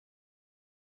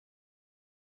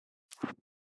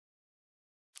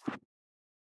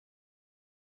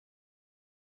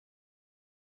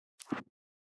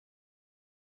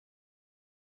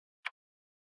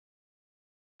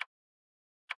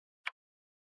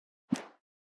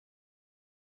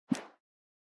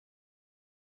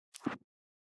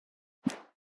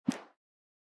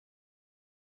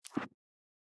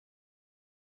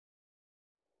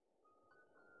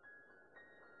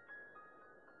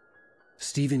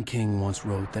Stephen King once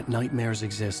wrote that nightmares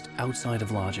exist outside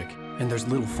of logic, and there's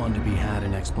little fun to be had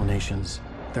in explanations.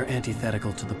 They're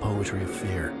antithetical to the poetry of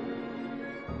fear.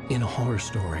 In a horror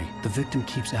story, the victim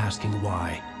keeps asking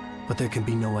why, but there can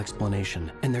be no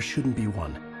explanation, and there shouldn't be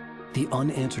one. The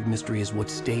unanswered mystery is what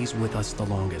stays with us the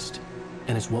longest,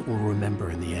 and it's what we'll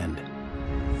remember in the end.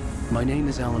 My name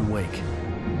is Alan Wake.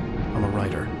 I'm a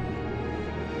writer.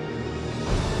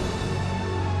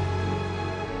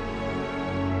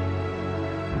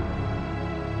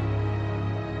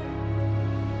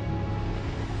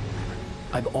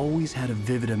 I've always had a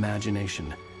vivid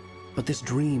imagination, but this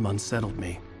dream unsettled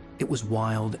me. It was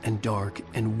wild and dark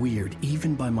and weird,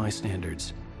 even by my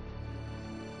standards.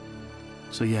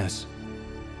 So yes,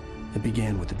 it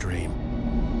began with a dream.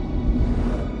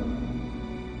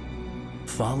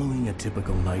 Following a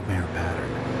typical nightmare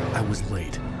pattern, I was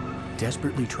late,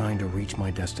 desperately trying to reach my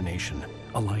destination,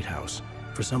 a lighthouse.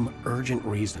 For some urgent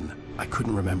reason, I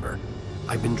couldn't remember.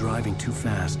 I'd been driving too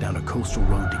fast down a coastal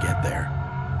road to get there.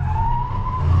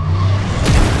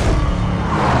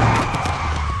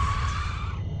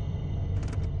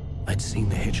 I'd seen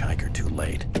the hitchhiker too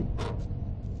late.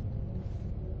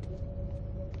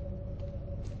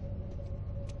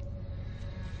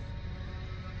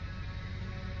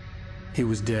 He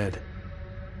was dead.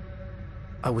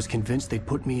 I was convinced they'd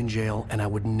put me in jail and I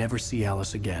would never see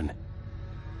Alice again.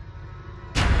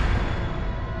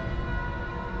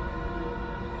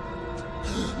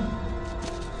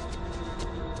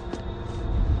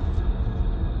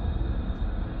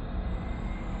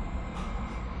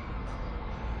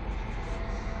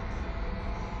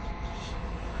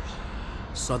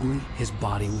 Suddenly, his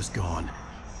body was gone.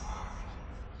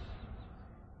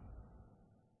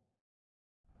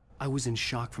 I was in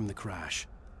shock from the crash.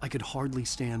 I could hardly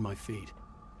stay on my feet.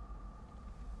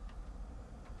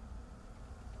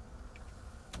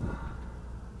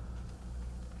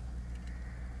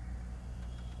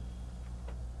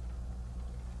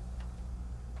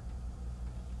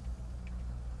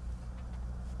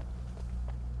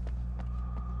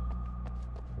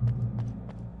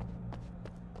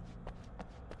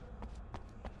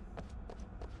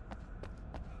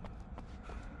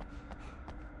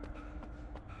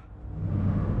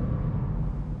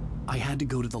 I had to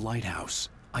go to the lighthouse.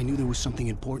 I knew there was something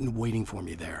important waiting for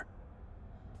me there.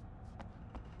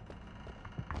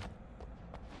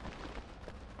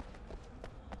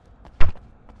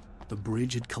 The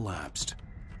bridge had collapsed.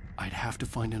 I'd have to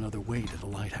find another way to the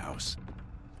lighthouse.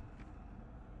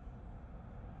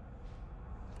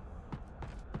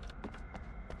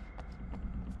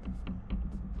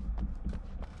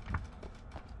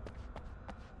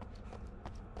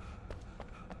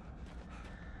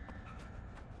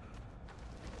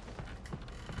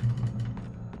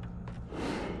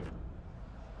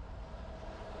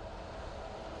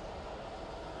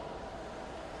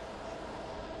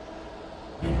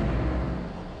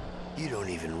 You don't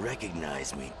even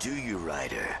recognize me, do you,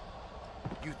 Ryder?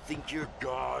 You think you're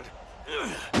God?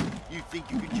 You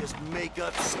think you can just make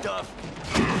up stuff?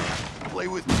 Play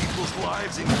with people's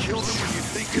lives and kill them when you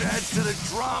think it adds to the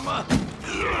drama?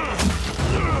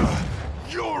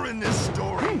 You're in this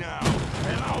story now,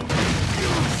 and I'll make you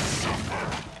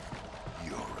suffer!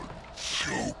 You're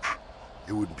a joke.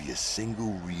 There wouldn't be a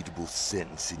single readable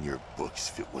sentence in your books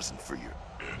if it wasn't for your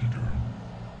editor.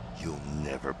 You'll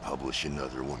never publish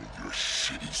another one of your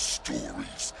shitty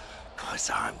stories, 'cause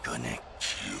I'm gonna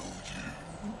kill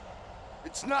you.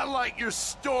 It's not like your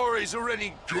stories are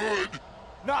any good.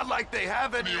 Not like they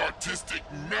have any artistic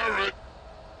merit.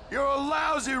 You're a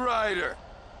lousy writer.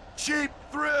 Cheap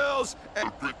thrills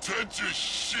and pretentious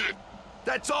shit.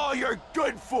 That's all you're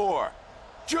good for.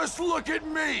 Just look at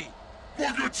me.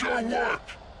 Look at your work.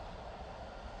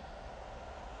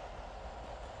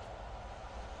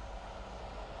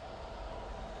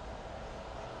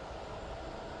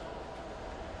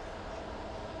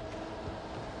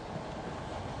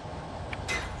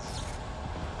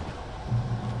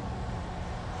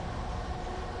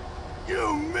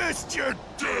 You missed your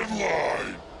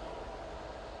deadline!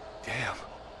 Damn.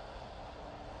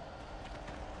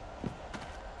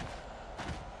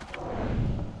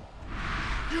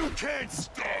 You can't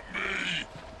stop me!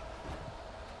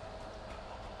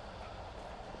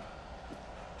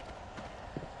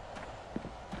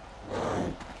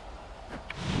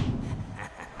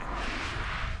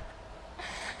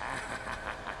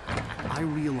 I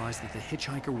realized that the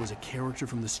hitchhiker was a character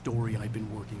from the story I'd been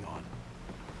working on.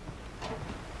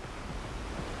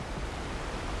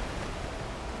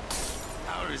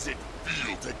 How does it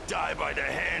feel to die by the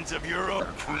hands of your own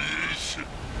creation?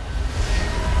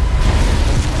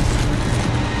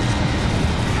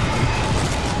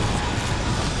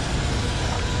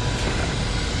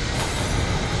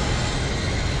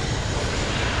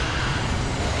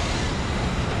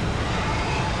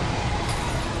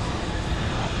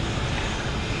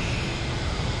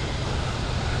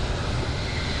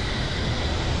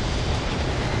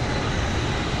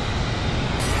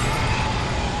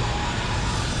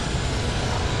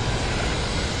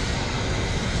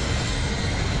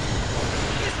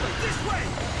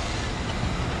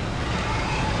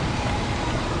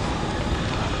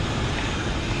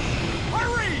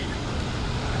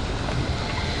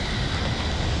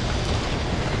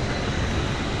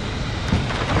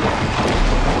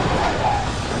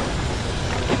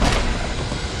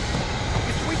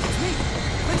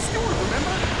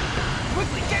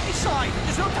 Inside!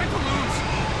 There's no time to lose!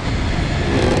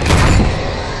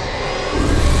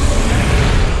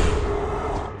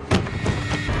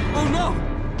 Oh no!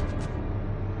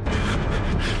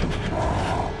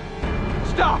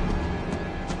 Stop!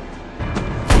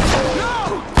 No!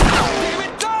 Damn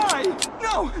it, die!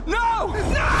 No! No!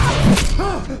 No!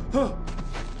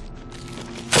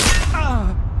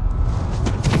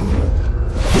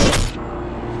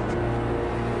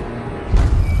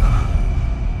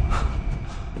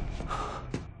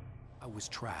 I was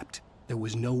trapped. There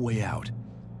was no way out.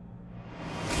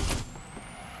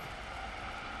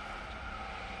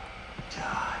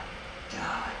 Die,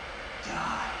 die,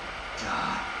 die,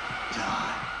 die,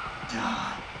 die,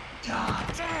 die,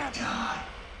 die, die.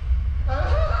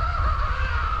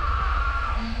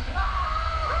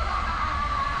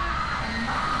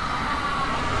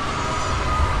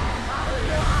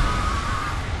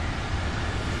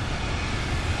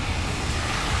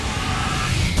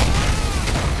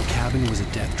 The cabin was a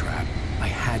death trap. I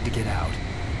had to get out.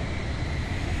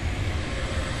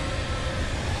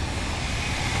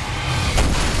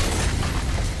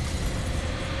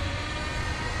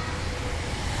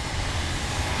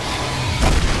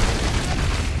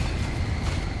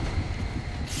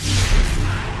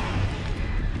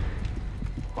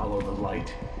 Follow the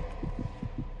light.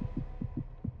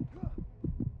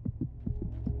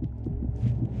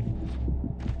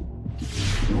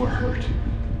 You are hurt.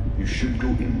 You should go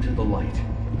into the light.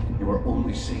 You are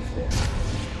only safe there.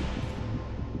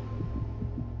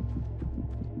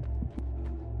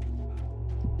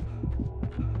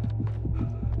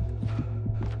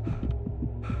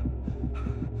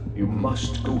 You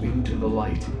must go into the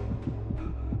light.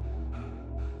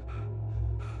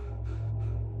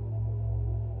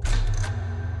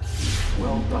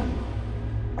 Well done.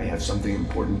 I have something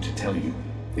important to tell you.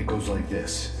 It goes like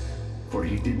this. For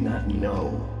he did not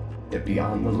know that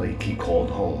beyond the lake he called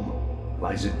home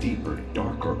lies a deeper,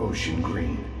 darker ocean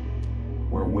green,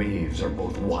 where waves are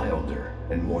both wilder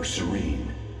and more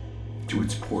serene. To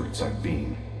its ports I've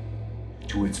been.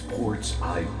 To its ports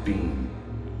I've been.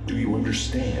 Do you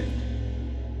understand?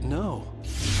 No.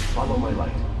 Follow my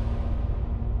light.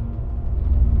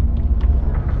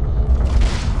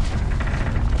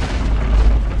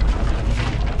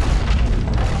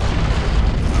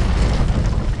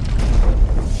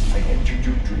 I entered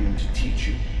your dream to teach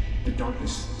you. The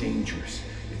darkness is dangerous.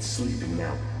 It's sleeping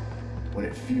now. When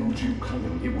it feels you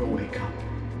coming, it will wake up.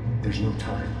 There's no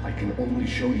time. I can only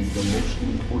show you the most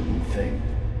important thing.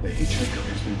 The hitchhiker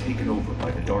has been taken over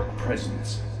by the dark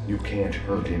presence. You can't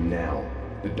hurt him now.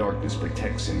 The darkness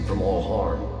protects him from all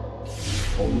harm.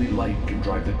 Only light can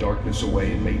drive the darkness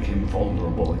away and make him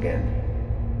vulnerable again.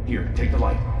 Here, take the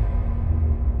light.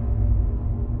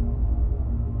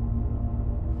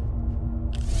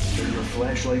 Turn your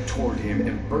flashlight toward him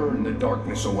and burn the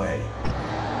darkness away.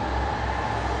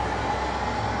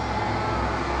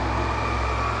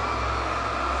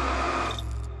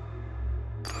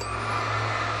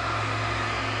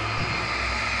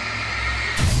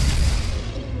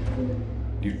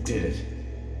 You did it.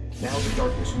 Now the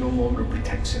darkness no longer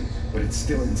protects him, but it's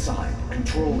still inside,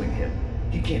 controlling him.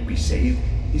 He can't be saved.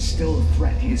 He's still a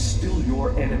threat. He is still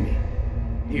your enemy.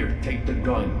 Here, take the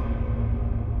gun.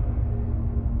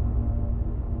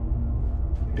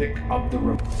 Pick up the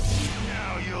remote.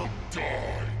 Now you'll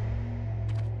die.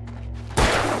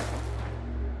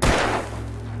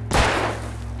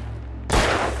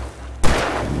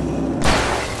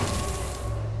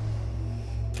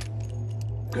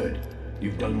 Good.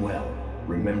 You've done well.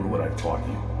 Remember what I've taught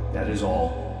you. That is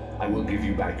all. I will give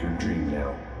you back your dream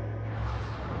now.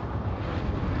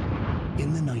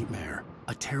 In the nightmare,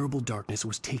 a terrible darkness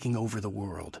was taking over the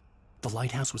world. The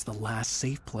lighthouse was the last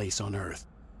safe place on Earth.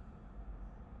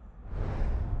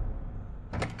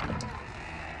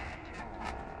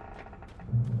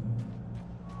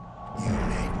 You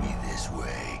made me this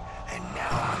way, and now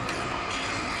I'm gonna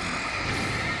kill you.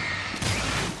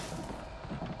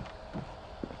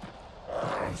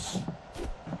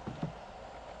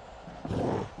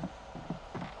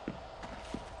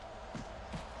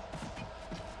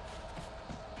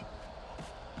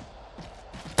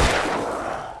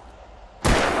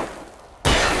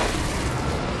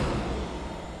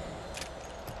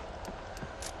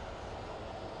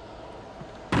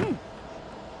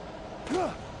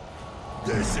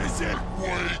 This isn't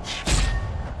Wake!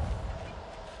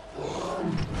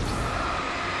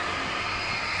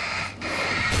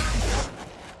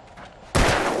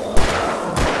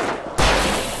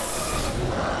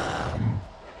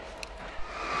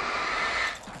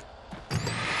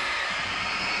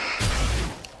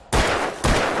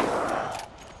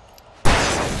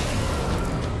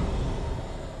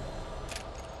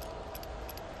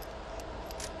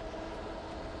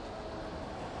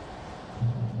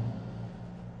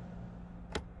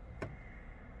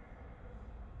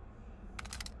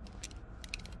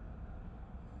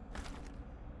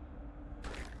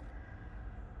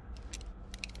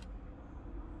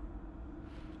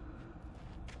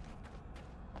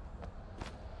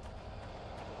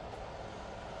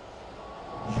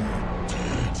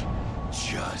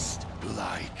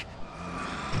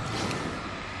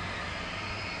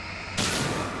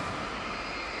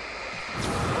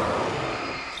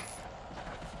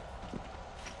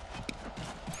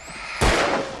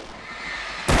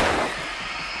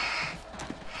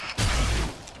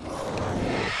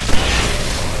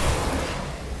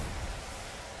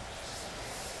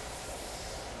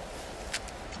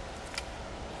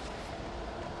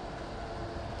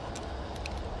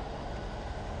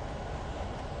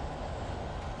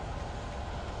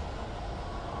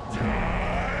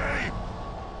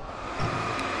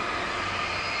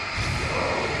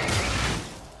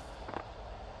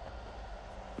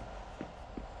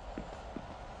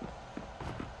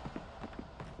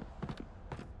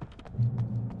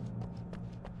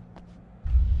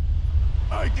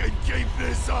 I can keep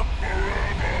this up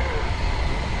forever!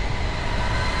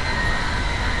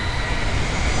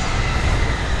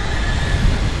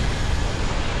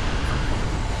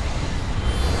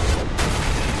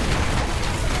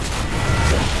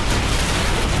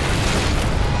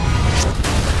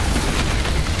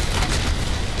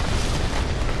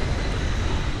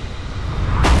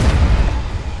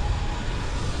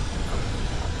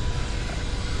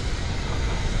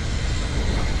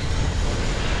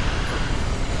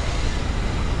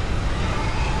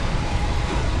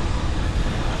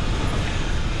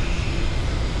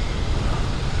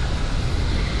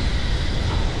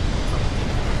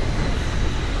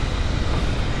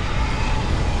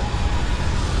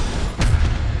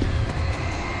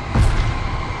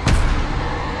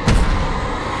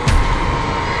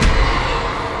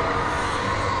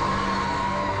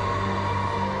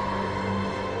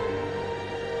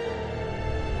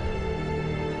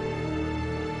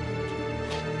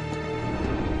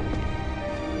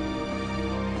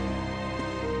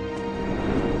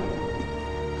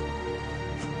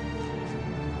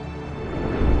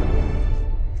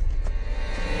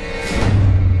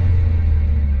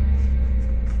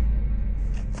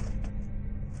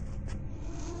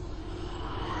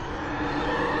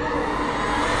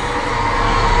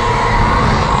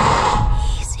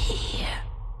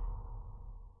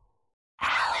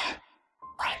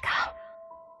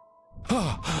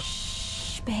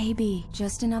 Baby,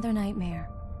 just another nightmare.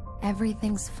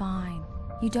 Everything's fine.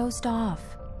 You dozed off.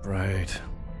 Right.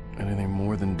 Anything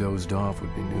more than dozed off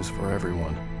would be news for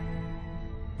everyone.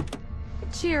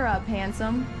 Cheer up,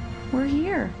 handsome. We're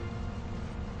here.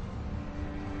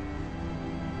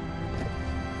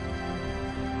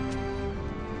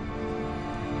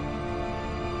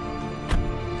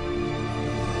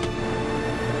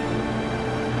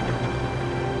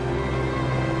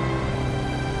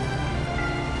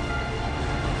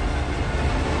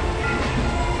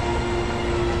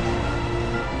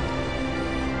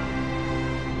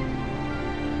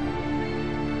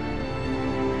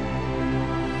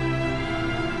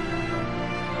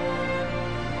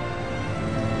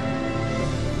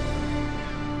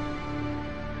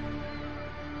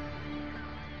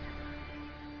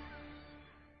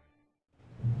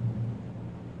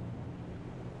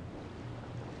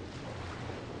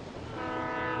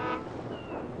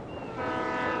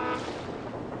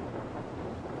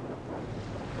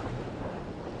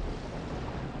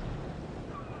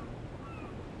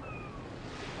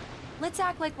 Let's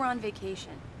act like we're on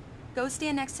vacation. Go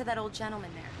stand next to that old gentleman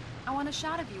there. I want a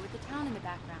shot of you with the town in the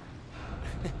background.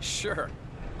 Sure.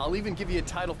 I'll even give you a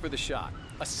title for the shot.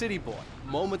 A city boy,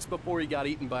 moments before he got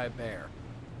eaten by a bear.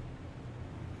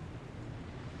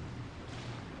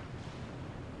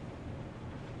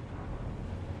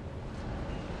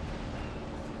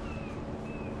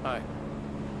 Hi.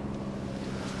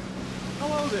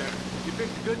 Hello there. You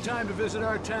picked a good time to visit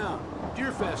our town.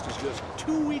 Deerfest is just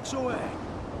 2 weeks away.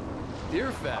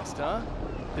 Deerfest, huh?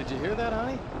 Did you hear that,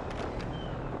 honey?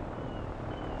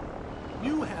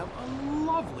 You have a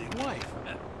lovely wife.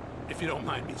 If you don't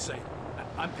mind me saying.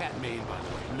 I'm Pat Maine, by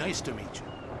the way. Nice to meet you.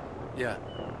 Yeah,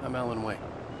 I'm Alan Wake.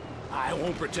 I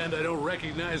won't pretend I don't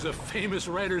recognize a famous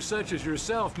writer such as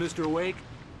yourself, Mr. Wake.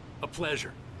 A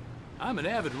pleasure. I'm an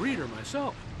avid reader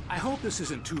myself. I hope this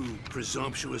isn't too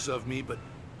presumptuous of me, but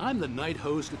I'm the night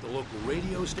host at the local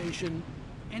radio station.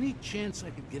 Any chance I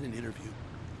could get an interview?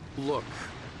 Look,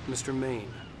 Mr.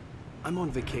 Maine, I'm on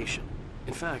vacation.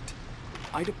 In fact,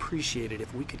 I'd appreciate it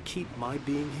if we could keep my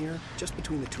being here just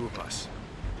between the two of us.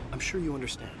 I'm sure you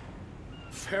understand.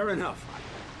 Fair enough.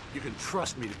 You can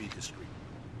trust me to be discreet.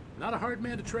 Not a hard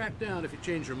man to track down if you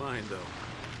change your mind,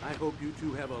 though. I hope you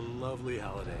two have a lovely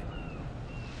holiday.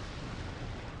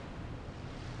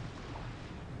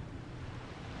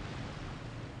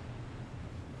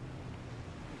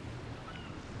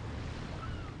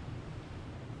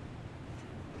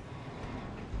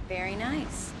 Very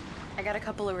nice. I got a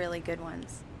couple of really good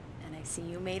ones. And I see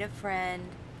you made a friend.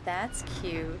 That's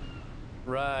cute.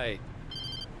 Right.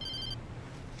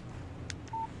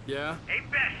 Yeah? Hey,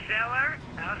 bestseller.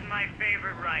 How's my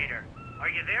favorite writer? Are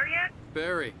you there yet?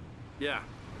 Barry. Yeah,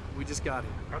 we just got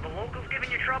here. Are the locals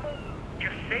giving you trouble?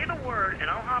 Just say the word and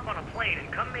I'll hop on a plane and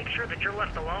come make sure that you're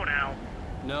left alone, Al.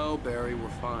 No, Barry, we're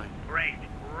fine. Great,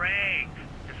 great.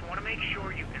 Just want to make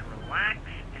sure you can relax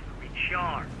and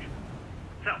recharge.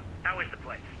 So, how is the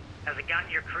place? Has it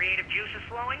gotten your creative juices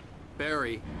flowing?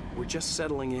 Barry, we're just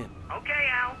settling in. Okay,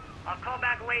 Al. I'll call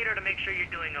back later to make sure you're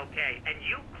doing okay. And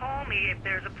you call me if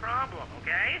there's a problem,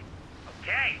 okay?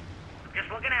 Okay. I'm just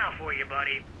looking out for you,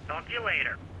 buddy. Talk to you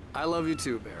later. I love you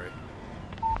too, Barry.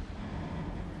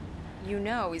 You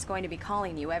know he's going to be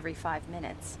calling you every 5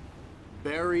 minutes.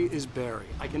 Barry is Barry.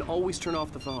 I can always turn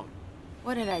off the phone.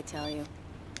 What did I tell you?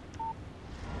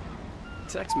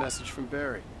 Text message from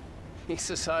Barry. He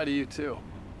says hi to you, too.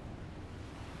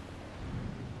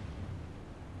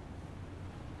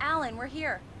 Alan, we're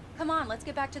here. Come on, let's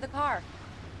get back to the car.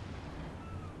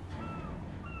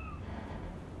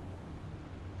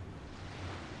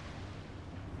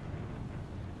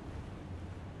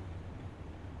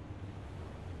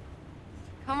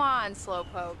 Come on,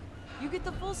 Slowpoke. You get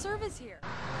the full service here.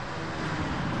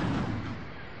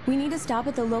 We need to stop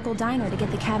at the local diner to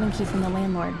get the cabin key from the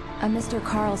landlord, a Mr.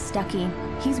 Carl Stuckey.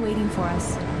 He's waiting for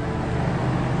us.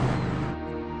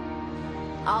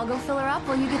 I'll go fill her up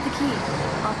while you get the key.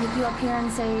 I'll pick you up here in,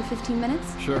 say, 15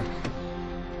 minutes? Sure.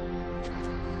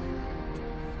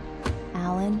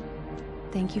 Alan,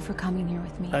 thank you for coming here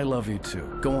with me. I love you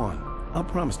too. Go on. I'll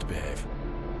promise to behave.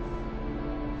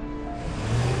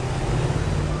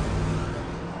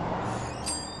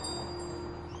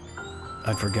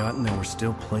 I'd forgotten there were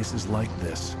still places like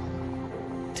this.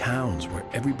 Towns where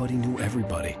everybody knew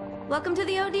everybody. Welcome to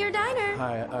the Oh Dear Diner.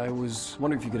 Hi, I was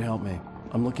wondering if you could help me.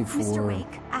 I'm looking for... Mr.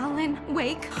 Wake. Alan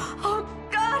Wake. Oh,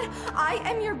 God! I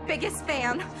am your biggest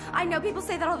fan. I know people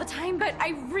say that all the time, but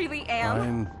I really am.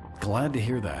 I'm glad to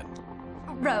hear that.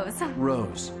 Rose.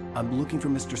 Rose, I'm looking for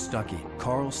Mr. Stuckey.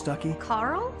 Carl Stuckey?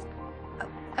 Carl? Oh,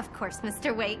 of course,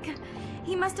 Mr. Wake.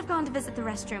 He must have gone to visit the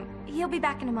restroom. He'll be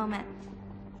back in a moment.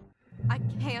 I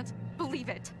can't believe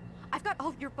it. I've got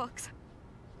all your books.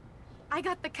 I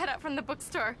got the cutout from the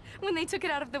bookstore when they took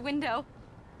it out of the window.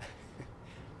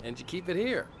 And you keep it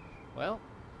here. Well,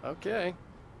 okay.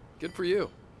 Good for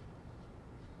you.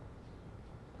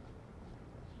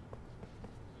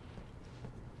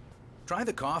 Try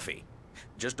the coffee.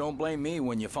 Just don't blame me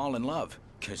when you fall in love,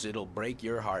 'cause it'll break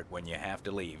your heart when you have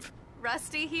to leave.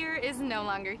 Rusty here is no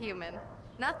longer human.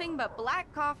 Nothing but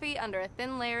black coffee under a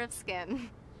thin layer of skin.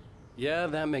 Yeah,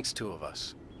 that makes 2 of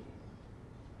us.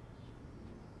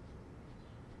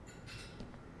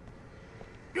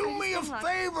 Do me a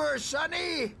favor,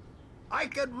 Sonny. I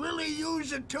could really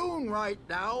use a tune right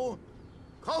now.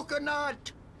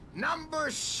 Coconut,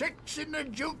 number 6 in the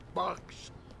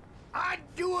jukebox. I'd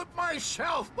do it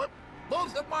myself, but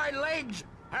both of my legs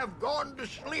have gone to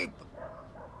sleep.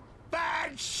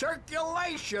 Bad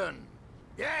circulation.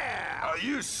 Yeah. Are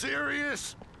you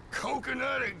serious?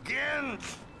 Coconut again?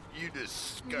 You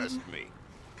disgust me.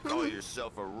 Call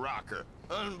yourself a rocker.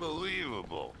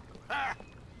 Unbelievable. Ha!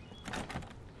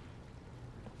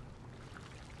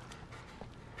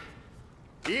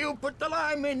 You put the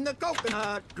lime in the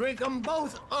coconut. Drink them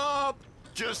both up.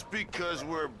 Just because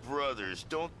we're brothers,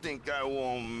 don't think I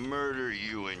won't murder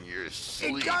you in your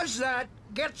sleep. It does that.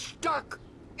 Get stuck.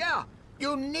 Yeah,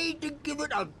 you need to give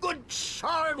it a good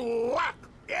solid whack.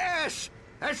 Yes,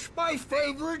 that's my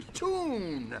favorite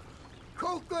tune.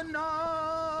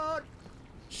 Coconut.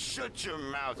 Shut your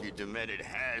mouth, you demented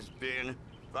has-been.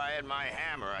 If I had my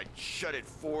hammer, I'd shut it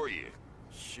for you.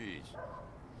 Jeez.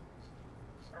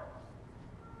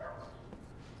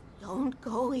 Don't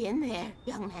go in there,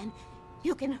 young man.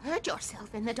 You can hurt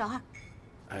yourself in the dark.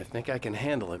 I think I can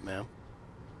handle it, ma'am.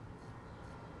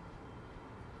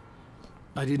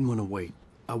 I didn't want to wait.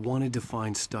 I wanted to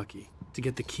find Stuckey, to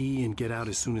get the key and get out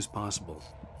as soon as possible.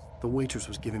 The waitress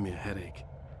was giving me a headache.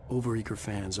 Overeager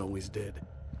fans always did.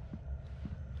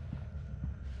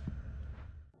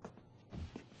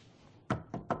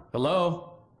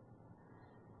 Hello?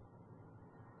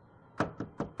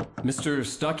 Mr.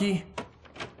 Stuckey?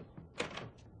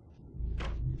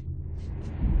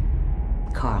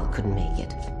 Carl couldn't make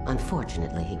it.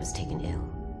 Unfortunately, he was taken ill.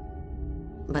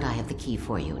 But I have the key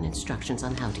for you and instructions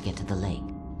on how to get to the lake.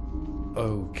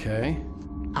 Okay.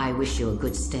 I wish you a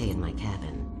good stay in my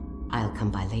cabin. I'll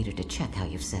come by later to check how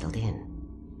you've settled in.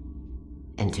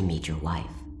 And to meet your wife.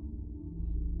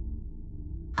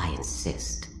 I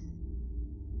insist.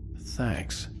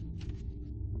 Thanks.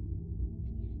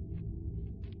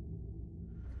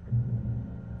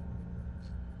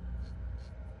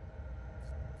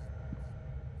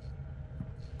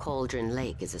 Cauldron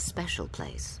Lake is a special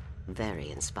place.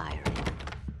 Very inspiring.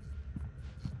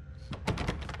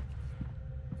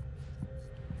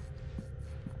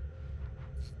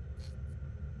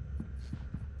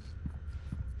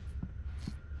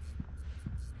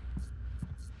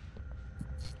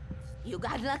 You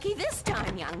got lucky this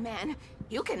time, young man.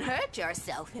 You can hurt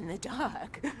yourself in the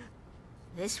dark.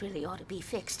 This really ought to be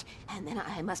fixed, and then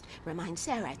I must remind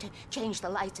Sarah to change the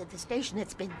lights at the station.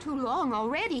 It's been too long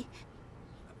already.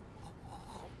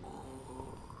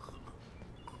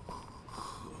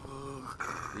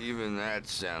 Even that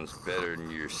sounds better than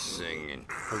your singing.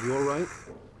 Are you all right?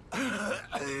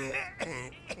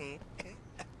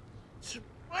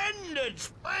 Splendid,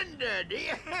 splendid!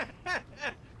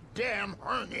 Damn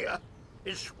hernia.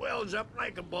 It swells up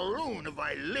like a balloon if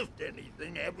I lift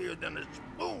anything heavier than a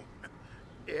spoon.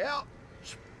 Yeah,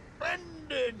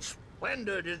 splendid,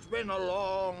 splendid. It's been a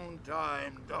long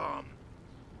time, Tom.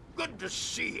 Good to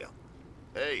see you.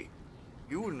 Hey,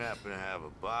 you wouldn't happen to have a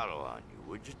bottle on you,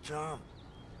 would you, Tom?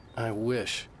 I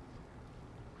wish.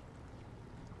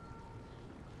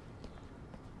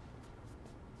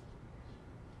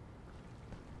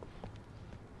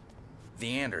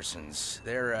 The Andersons,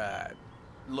 they're,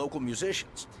 local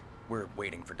musicians. We're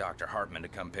waiting for Dr. Hartman to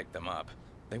come pick them up.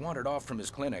 They wandered off from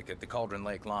his clinic at the Cauldron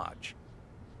Lake Lodge.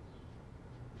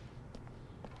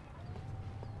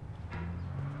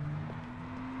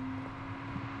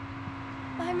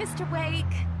 Bye, Mr. Wake.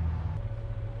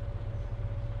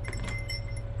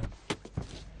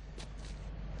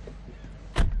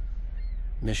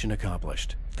 Mission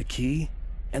accomplished. The key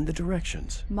and the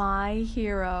directions. My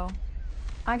hero.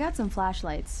 I got some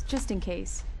flashlights, just in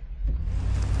case.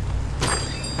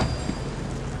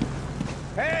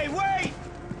 Hey, wait!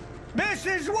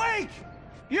 Mrs. Wake!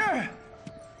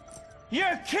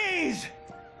 Your keys!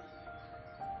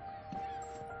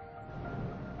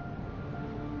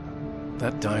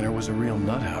 That diner was a real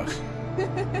nut house.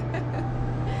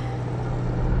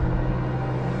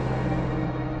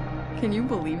 Can you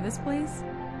believe this place?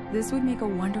 This would make a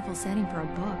wonderful setting for a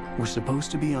book. We're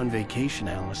supposed to be on vacation,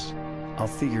 Alice. I'll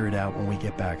figure it out when we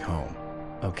get back home.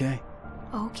 Okay?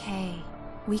 Okay.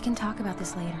 We can talk about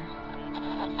this later.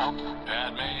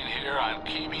 Bad man here on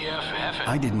KBFF.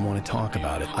 I didn't want to talk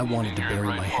about it. I wanted to bury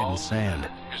my head in sand.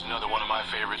 Here's another one of my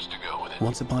favorites to go with it.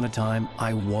 Once upon a time,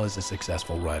 I was a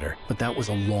successful writer, but that was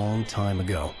a long time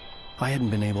ago. I hadn't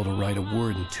been able to write a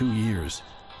word in 2 years.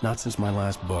 Not since my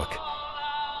last book.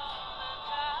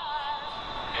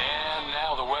 And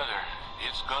now the weather.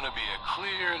 It's gonna be a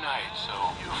clear night, so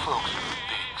you folks in the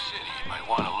big city might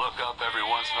want to look up every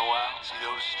once in a while. See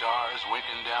those stars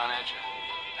winking down at you?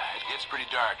 It gets pretty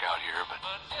dark out here, but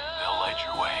they'll light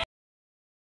your way.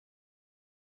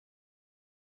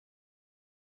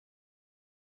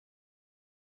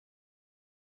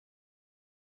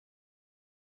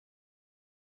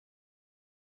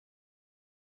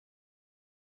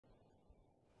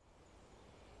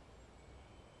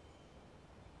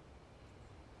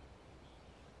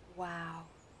 Wow.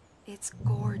 It's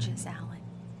gorgeous, Alan.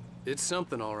 It's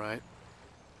something, all right.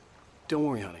 Don't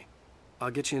worry, honey. I'll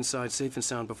get you inside safe and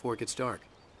sound before it gets dark.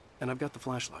 And I've got the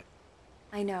flashlight.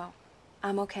 I know.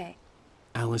 I'm okay.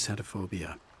 Alice had a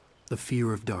phobia. The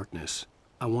fear of darkness.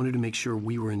 I wanted to make sure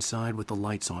we were inside with the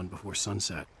lights on before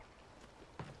sunset.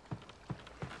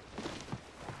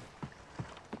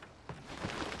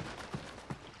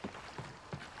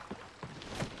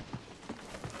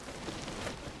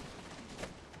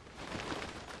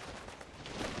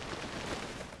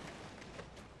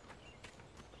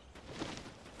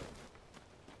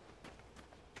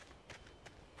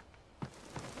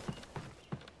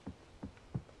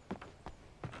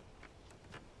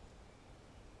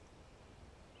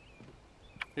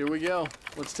 Here we go.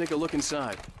 Let's take a look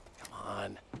inside. Come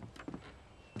on.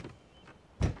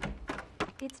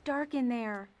 It's dark in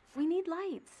there. We need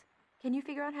lights. Can you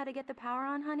figure out how to get the power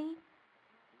on, honey?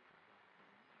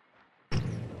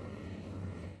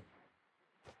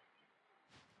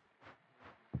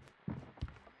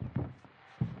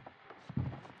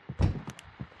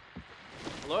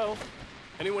 Hello?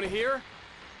 Anyone here?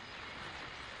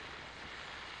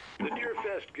 The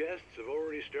Deerfest guests have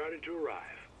already started to arrive.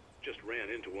 Just ran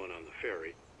into one on the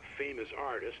ferry. A famous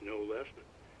artist, no less.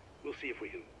 We'll see if we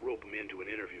can rope him into an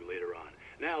interview later on.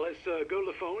 Now, let's go to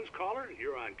the phones. Caller,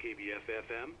 you're on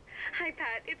KBFFM. Hi,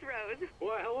 Pat. It's Rose.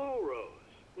 Why, hello, Rose.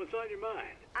 What's on your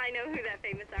mind? I know who that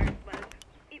famous artist was.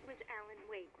 It was Alan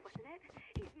Wake, wasn't it?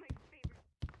 He's my favorite.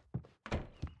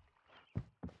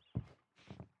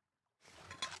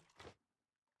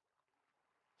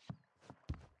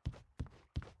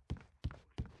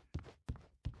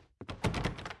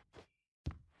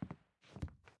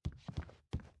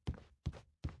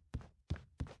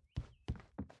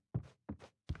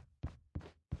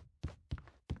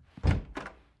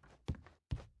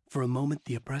 For a moment,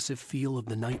 the oppressive feel of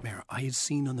the nightmare I had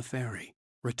seen on the ferry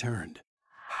returned.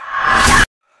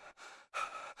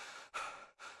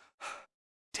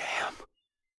 Damn.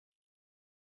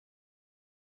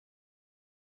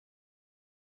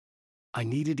 I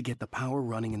needed to get the power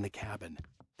running in the cabin.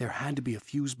 There had to be a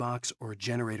fuse box or a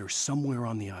generator somewhere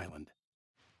on the island.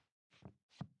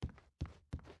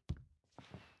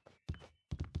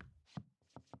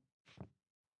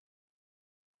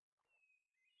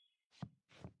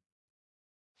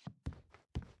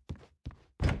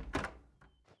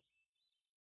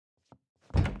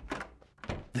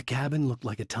 The cabin looked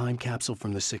like a time capsule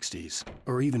from the 60s,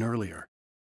 or even earlier.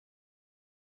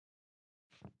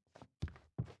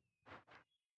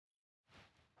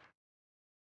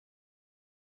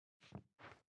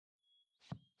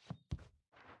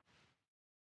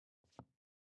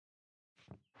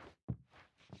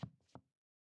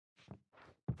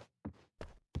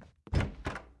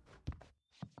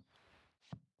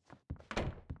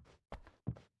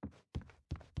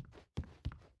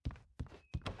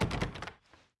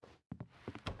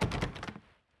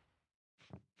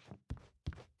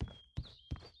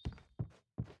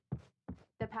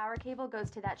 The power cable goes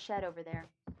to that shed over there.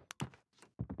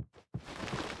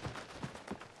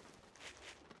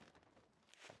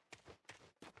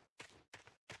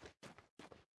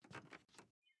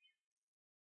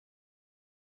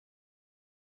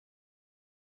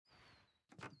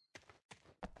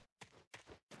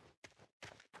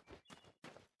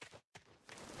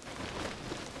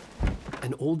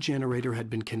 An old generator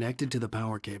had been connected to the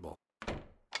power cable.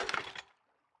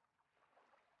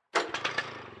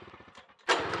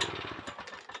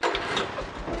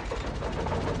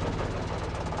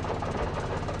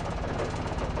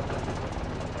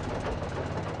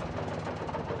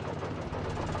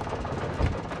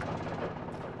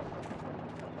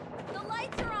 The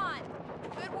lights are on!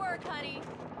 Good work, honey.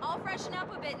 I'll freshen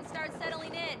up a bit and start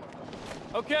settling in.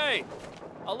 Okay,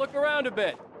 I'll look around a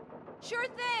bit. Sure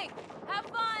thing! Have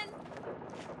fun!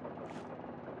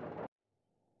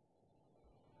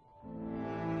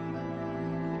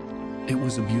 It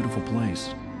was a beautiful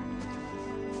place.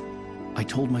 I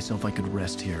told myself I could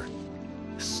rest here,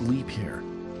 sleep here,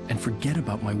 and forget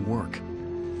about my work.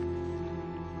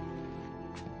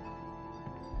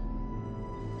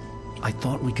 I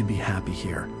thought we could be happy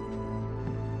here.